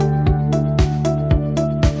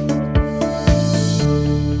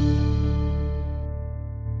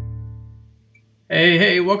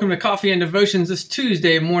Hey, welcome to Coffee and Devotions this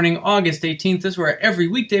Tuesday morning, August 18th. This is where every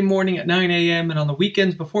weekday morning at 9 a.m. and on the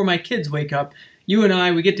weekends before my kids wake up, you and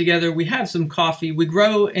I, we get together, we have some coffee, we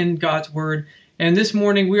grow in God's Word. And this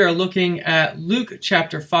morning we are looking at Luke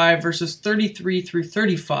chapter 5, verses 33 through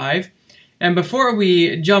 35. And before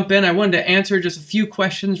we jump in, I wanted to answer just a few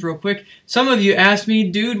questions real quick. Some of you asked me,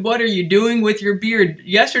 dude, what are you doing with your beard?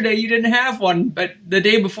 Yesterday you didn't have one, but the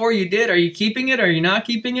day before you did. Are you keeping it? Are you not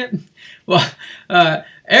keeping it? Well,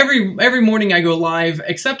 every morning I go live,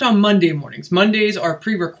 except on Monday mornings. Mondays are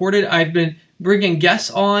pre-recorded. I've been bringing guests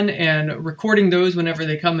on and recording those whenever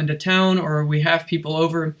they come into town or we have people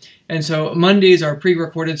over. And so Mondays are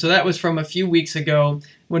pre-recorded. So that was from a few weeks ago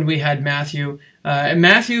when we had Matthew. And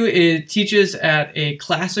Matthew teaches at a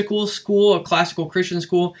classical school, a classical Christian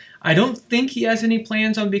school. I don't think he has any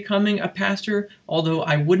plans on becoming a pastor, although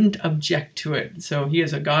I wouldn't object to it. So he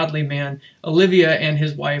is a godly man. Olivia and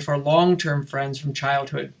his wife are long-term friends from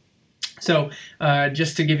childhood. So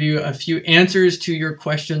just to give you a few answers to your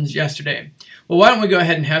questions yesterday. Well, why don't we go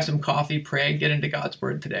ahead and have some coffee, pray, and get into God's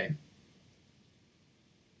Word today.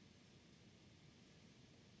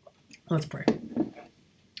 Let's pray.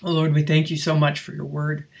 Oh Lord, we thank you so much for your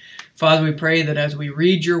word. Father, we pray that as we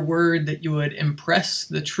read your word, that you would impress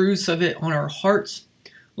the truths of it on our hearts.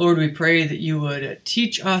 Lord, we pray that you would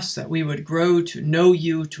teach us, that we would grow to know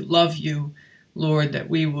you, to love you. Lord, that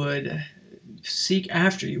we would seek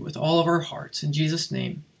after you with all of our hearts. In Jesus'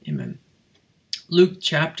 name, amen. Luke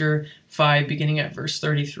chapter 5, beginning at verse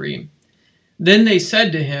 33. Then they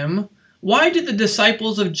said to him, "Why did the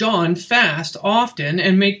disciples of John fast often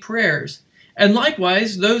and make prayers? And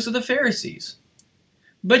likewise those of the Pharisees.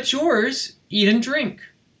 But yours eat and drink."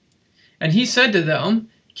 And he said to them,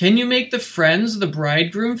 "Can you make the friends of the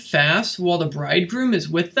bridegroom fast while the bridegroom is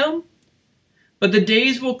with them? But the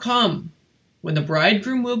days will come when the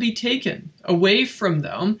bridegroom will be taken away from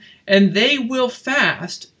them, and they will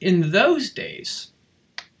fast in those days."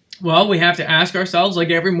 Well, we have to ask ourselves,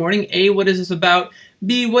 like every morning, A, what is this about?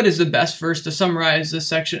 B, what is the best verse to summarize this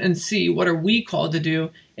section? And C, what are we called to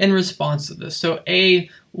do in response to this? So A,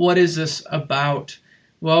 what is this about?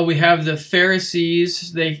 Well, we have the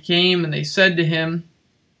Pharisees. They came and they said to him,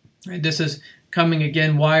 right, this is coming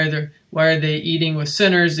again, why are they eating with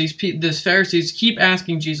sinners? These Pharisees keep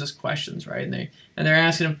asking Jesus questions, right? And they're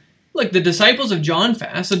asking him, look, the disciples of John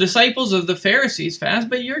fast, the disciples of the Pharisees fast,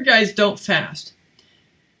 but your guys don't fast.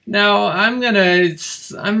 Now, I'm gonna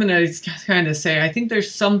kind of say, I think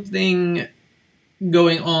there's something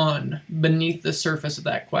going on beneath the surface of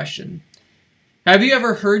that question. Have you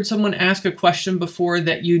ever heard someone ask a question before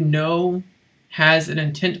that you know has an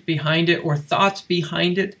intent behind it or thoughts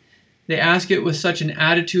behind it? They ask it with such an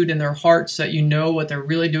attitude in their hearts that you know what they're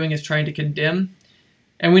really doing is trying to condemn.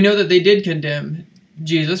 And we know that they did condemn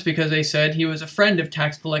Jesus because they said he was a friend of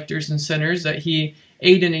tax collectors and sinners, that he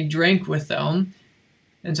ate and he drank with them.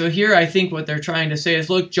 And so here I think what they're trying to say is,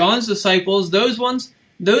 look, John's disciples,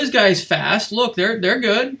 those guys fast. Look, they're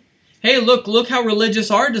good. Hey, look how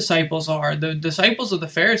religious our disciples are. The disciples of the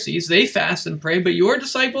Pharisees, they fast and pray, but your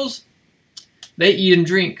disciples, they eat and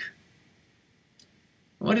drink.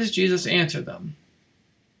 What does Jesus answer them?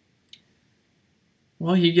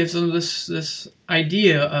 Well, he gives them this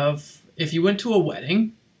idea of, if you went to a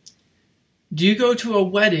wedding, do you go to a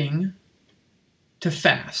wedding to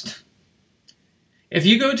fast? If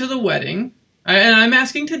you go to the wedding, and I'm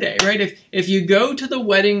asking today, right? If you go to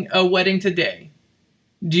a wedding today,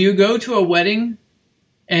 do you go to a wedding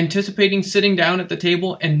anticipating sitting down at the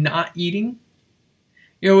table and not eating?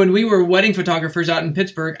 You know, when we were wedding photographers out in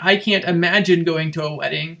Pittsburgh, I can't imagine going to a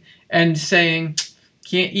wedding and saying,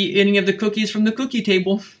 can't eat any of the cookies from the cookie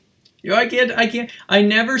table. You know, I can't. I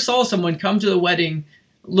never saw someone come to the wedding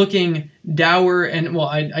looking dour and, well,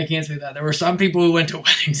 I can't say that. There were some people who went to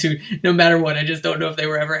weddings who, no matter what, I just don't know if they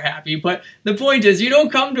were ever happy. But the point is, you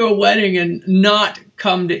don't come to a wedding and not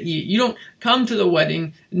come to eat. You don't come to the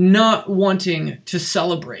wedding not wanting to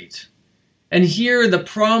celebrate. And here, the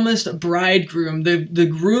promised bridegroom, the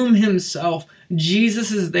groom himself,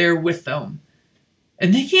 Jesus is there with them.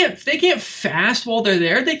 And they can't fast while they're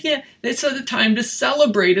there. It's a time to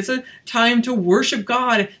celebrate. It's a time to worship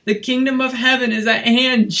God. The kingdom of heaven is at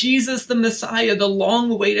hand. Jesus, the Messiah, the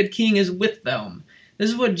long-awaited King, is with them. This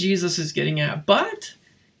is what Jesus is getting at. But,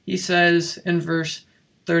 he says in verse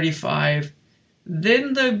 35,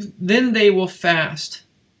 then they will fast.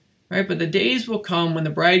 Right? But the days will come when the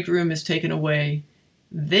bridegroom is taken away.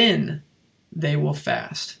 Then they will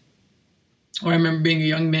fast. Or I remember being a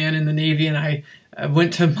young man in the Navy, and I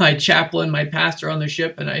went to my chaplain, my pastor on the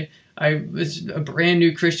ship, and I was a brand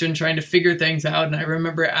new Christian trying to figure things out. And I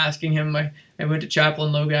remember asking him, I went to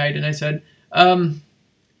Chaplain Low Guide, and I said,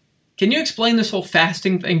 can you explain this whole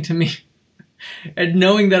fasting thing to me? And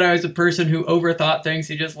knowing that I was a person who overthought things,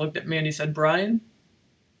 he just looked at me and he said, Brian,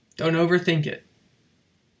 don't overthink it.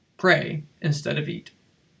 Pray instead of eat.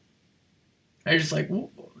 I was just like,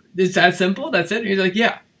 is that simple? That's it? And he's like,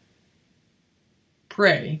 yeah.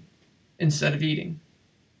 Pray instead of eating.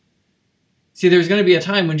 See, there's going to be a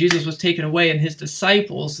time when Jesus was taken away and his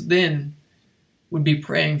disciples then would be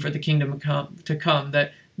praying for the kingdom to come,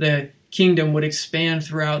 that the kingdom would expand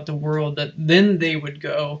throughout the world, that then they would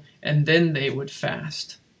go and then they would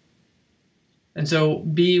fast. And so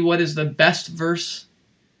B, what is the best verse?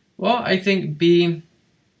 Well, I think B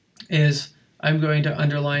is, I'm going to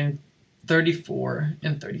underline 34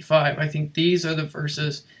 and 35. I think these are the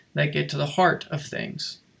verses that get to the heart of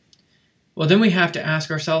things. Well, then we have to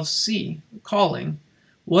ask ourselves, C, calling.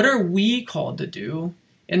 What are we called to do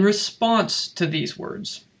in response to these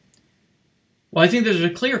words? Well, I think there's a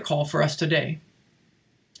clear call for us today.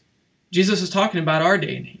 Jesus is talking about our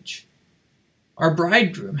day and age. Our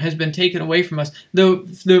bridegroom has been taken away from us.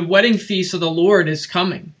 The wedding feast of the Lord is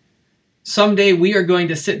coming. Someday we are going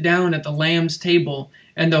to sit down at the Lamb's table,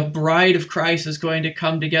 and the bride of Christ is going to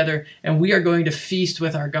come together, and we are going to feast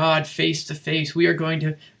with our God face to face. We are going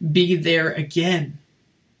to be there again.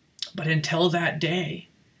 But until that day,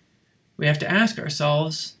 we have to ask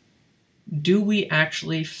ourselves, do we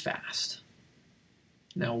actually fast?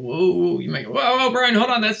 Now, whoa, you might go, whoa, Brian, hold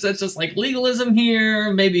on, that's just like legalism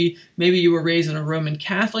here. Maybe you were raised in a Roman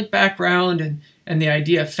Catholic background, and the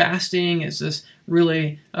idea of fasting is this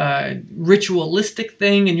really ritualistic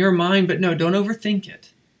thing in your mind, but no, don't overthink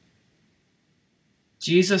it.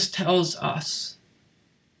 Jesus tells us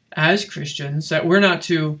as Christians that we're not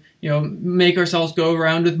to, make ourselves go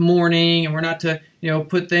around with mourning, and we're not to,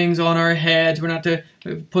 put things on our heads. We're not to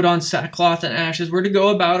put on sackcloth and ashes. We're to go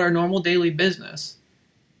about our normal daily business.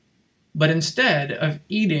 But instead of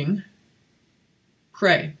eating,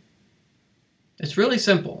 pray. It's really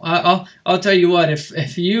simple. I'll tell you what,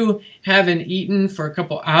 if you haven't eaten for a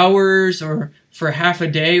couple hours or for half a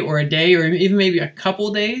day or even maybe a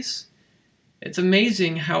couple days, it's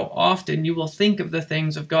amazing how often you will think of the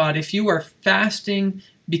things of God. If you are fasting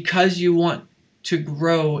because you want to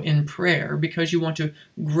grow in prayer, because you want to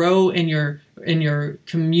grow in your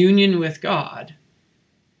communion with God,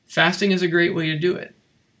 fasting is a great way to do it.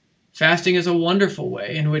 Fasting is a wonderful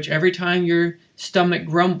way in which every time your stomach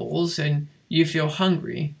grumbles and you feel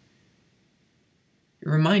hungry,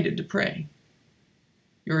 you're reminded to pray.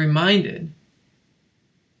 You're reminded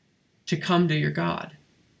to come to your God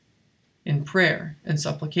in prayer and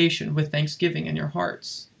supplication with thanksgiving in your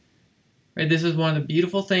hearts. Right? This is one of the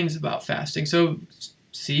beautiful things about fasting. So,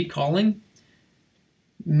 see, calling.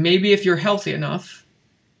 Maybe if you're healthy enough,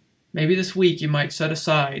 maybe this week you might set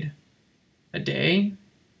aside a day,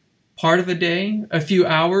 part of a day, a few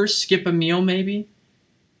hours, skip a meal maybe,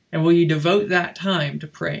 and will you devote that time to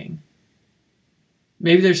praying?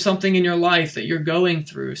 Maybe there's something in your life that you're going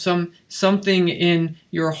through, something in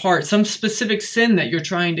your heart, some specific sin that you're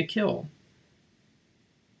trying to kill.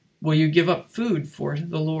 Will you give up food for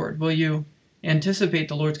the Lord? Will you anticipate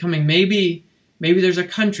the Lord's coming? Maybe there's a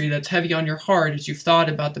country that's heavy on your heart as you've thought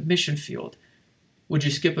about the mission field. Would you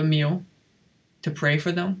skip a meal to pray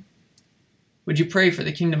for them? Would you pray for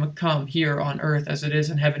the kingdom to come here on earth as it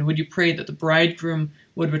is in heaven? Would you pray that the bridegroom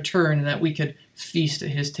would return and that we could feast at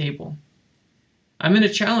his table? I'm going to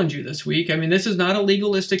challenge you this week. This is not a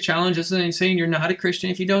legalistic challenge. This isn't saying you're not a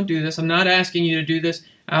Christian if you don't do this. I'm not asking you to do this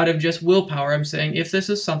out of just willpower. I'm saying if this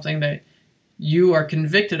is something that you are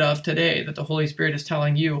convicted of today, that the Holy Spirit is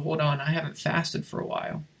telling you, hold on, I haven't fasted for a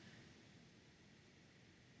while.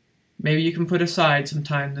 Maybe you can put aside some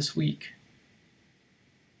time this week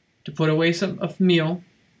to put away a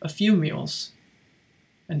few meals,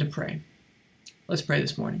 and to pray. Let's pray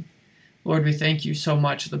this morning. Lord, we thank you so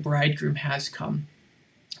much the bridegroom has come.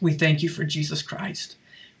 We thank you for Jesus Christ.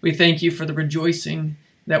 We thank you for the rejoicing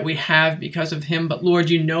that we have because of him. But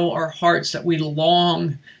Lord, you know our hearts that we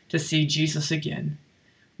long to see Jesus again.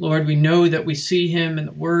 Lord, we know that we see him in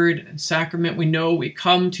the word and sacrament. We know we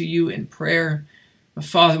come to you in prayer. But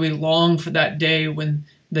Father, we long for that day when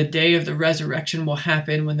the day of the resurrection will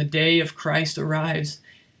happen, when the day of Christ arrives.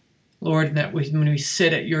 Lord, that when we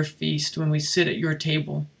sit at your feast, when we sit at your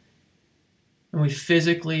table, and we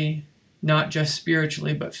physically, not just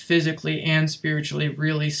spiritually, but physically and spiritually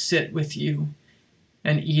really sit with you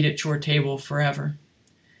and eat at your table forever.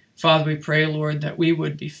 Father, we pray, Lord, that we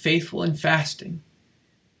would be faithful in fasting.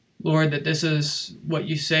 Lord, that this is what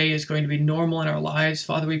you say is going to be normal in our lives.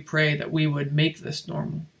 Father, we pray that we would make this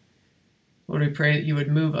normal. Lord, we pray that you would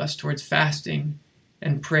move us towards fasting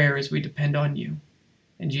and prayer as we depend on you.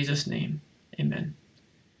 In Jesus' name, amen.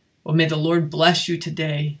 Well, Well, may the Lord bless you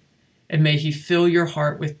today, and may he fill your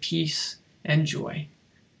heart with peace and joy.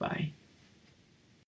 Bye.